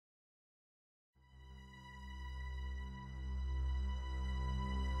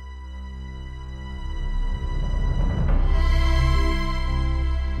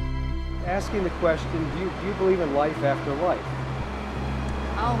asking the question, do you believe in life after life?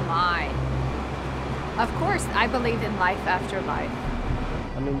 Oh my. Of course, I believe in life after life.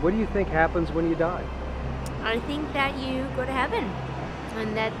 I mean, what do you think happens when you die? I think that you go to heaven,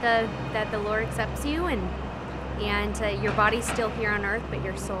 and that the Lord accepts you, and your body's still here on earth, but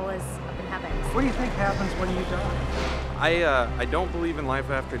your soul is up in heaven. What do you think happens when you die? I don't believe in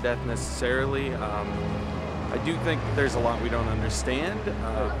life after death necessarily. I do think there's a lot we don't understand.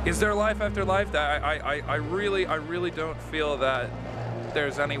 Is there life after life? I really don't feel that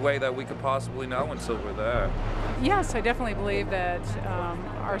there's any way that we could possibly know until we're there. Yes, I definitely believe that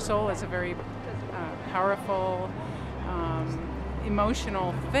our soul is a very powerful,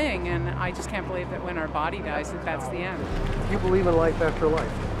 emotional thing, and I just can't believe that when our body dies that that's the end. Do you believe in life after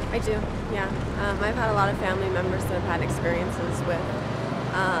life? I do, yeah. I've had a lot of family members that have had experiences with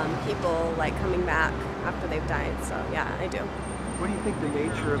people like coming back after they've died, so yeah, I do. What do you think the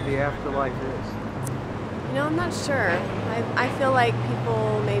nature of the afterlife is? You know, I'm not sure. I feel like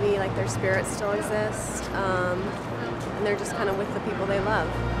people, maybe like their spirits still exist, and they're just kind of with the people they love.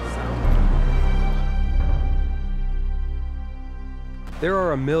 There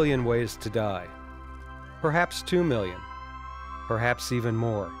are 1 million ways to die. Perhaps 2 million. Perhaps even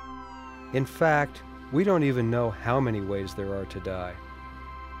more. In fact, we don't even know how many ways there are to die.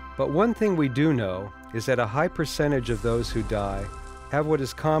 But one thing we do know is that a high percentage of those who die have what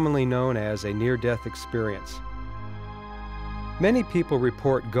is commonly known as a near-death experience. Many people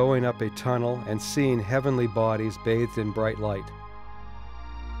report going up a tunnel and seeing heavenly bodies bathed in bright light.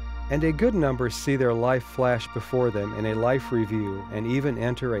 And a good number see their life flash before them in a life review and even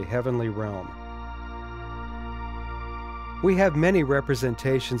enter a heavenly realm. We have many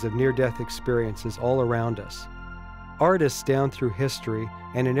representations of near-death experiences all around us. Artists down through history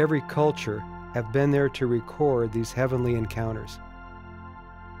and in every culture have been there to record these heavenly encounters.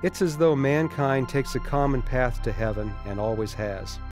 It's as though mankind takes a common path to heaven and always has.